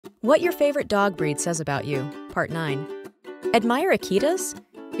What your favorite dog breed says about you, Part 9. Admire Akitas?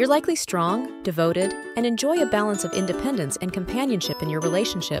 You're likely strong, devoted, and enjoy a balance of independence and companionship in your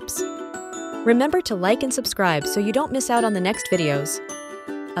relationships. Remember to like and subscribe so you don't miss out on the next videos.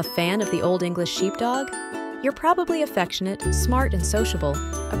 A fan of the Old English Sheepdog? You're probably affectionate, smart, and sociable,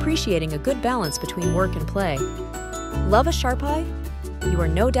 appreciating a good balance between work and play. Love a Sharpei? You are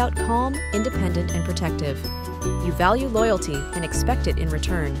no doubt calm, independent, and protective. You value loyalty and expect it in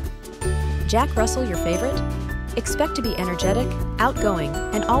return. Jack Russell your favorite? Expect to be energetic, outgoing,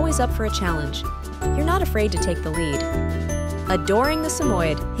 and always up for a challenge. You're not afraid to take the lead. Adoring the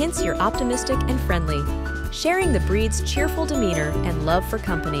Samoyed hints you're optimistic and friendly, sharing the breed's cheerful demeanor and love for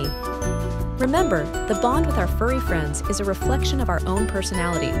company. Remember, the bond with our furry friends is a reflection of our own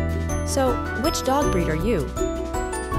personality. So, which dog breed are you?